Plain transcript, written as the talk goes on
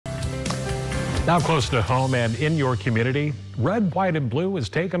Now close to home and in your community, red, white, and blue is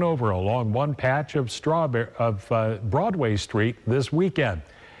taken over along one patch of Broadway Street this weekend.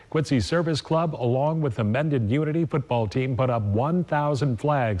 Quincy Service Club, along with the Mended Unity football team, put up 1,000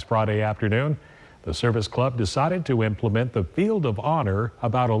 flags Friday afternoon. The Service Club decided to implement the Field of Honor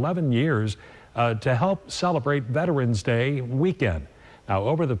about 11 years to help celebrate Veterans Day weekend. Now,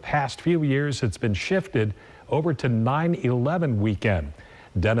 over the past few years, it's been shifted over to 9/11 weekend.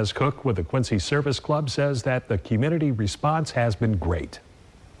 Dennis Cook with the Quincy Service Club says that the community response has been great.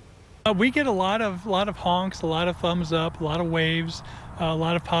 We get a lot of honks, a lot of thumbs up, a lot of waves, a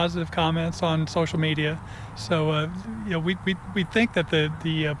lot of positive comments on social media. So we think that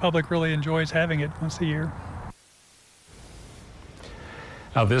the public really enjoys having it once a year.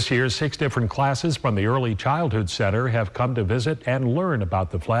 Now this year, 6 different classes from the Early Childhood Center have come to visit and learn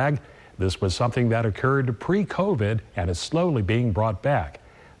about the flag. This was something that occurred pre-COVID and is slowly being brought back.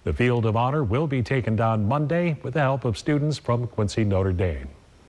 The Field of Honor will be taken down Monday with the help of students from Quincy Notre Dame.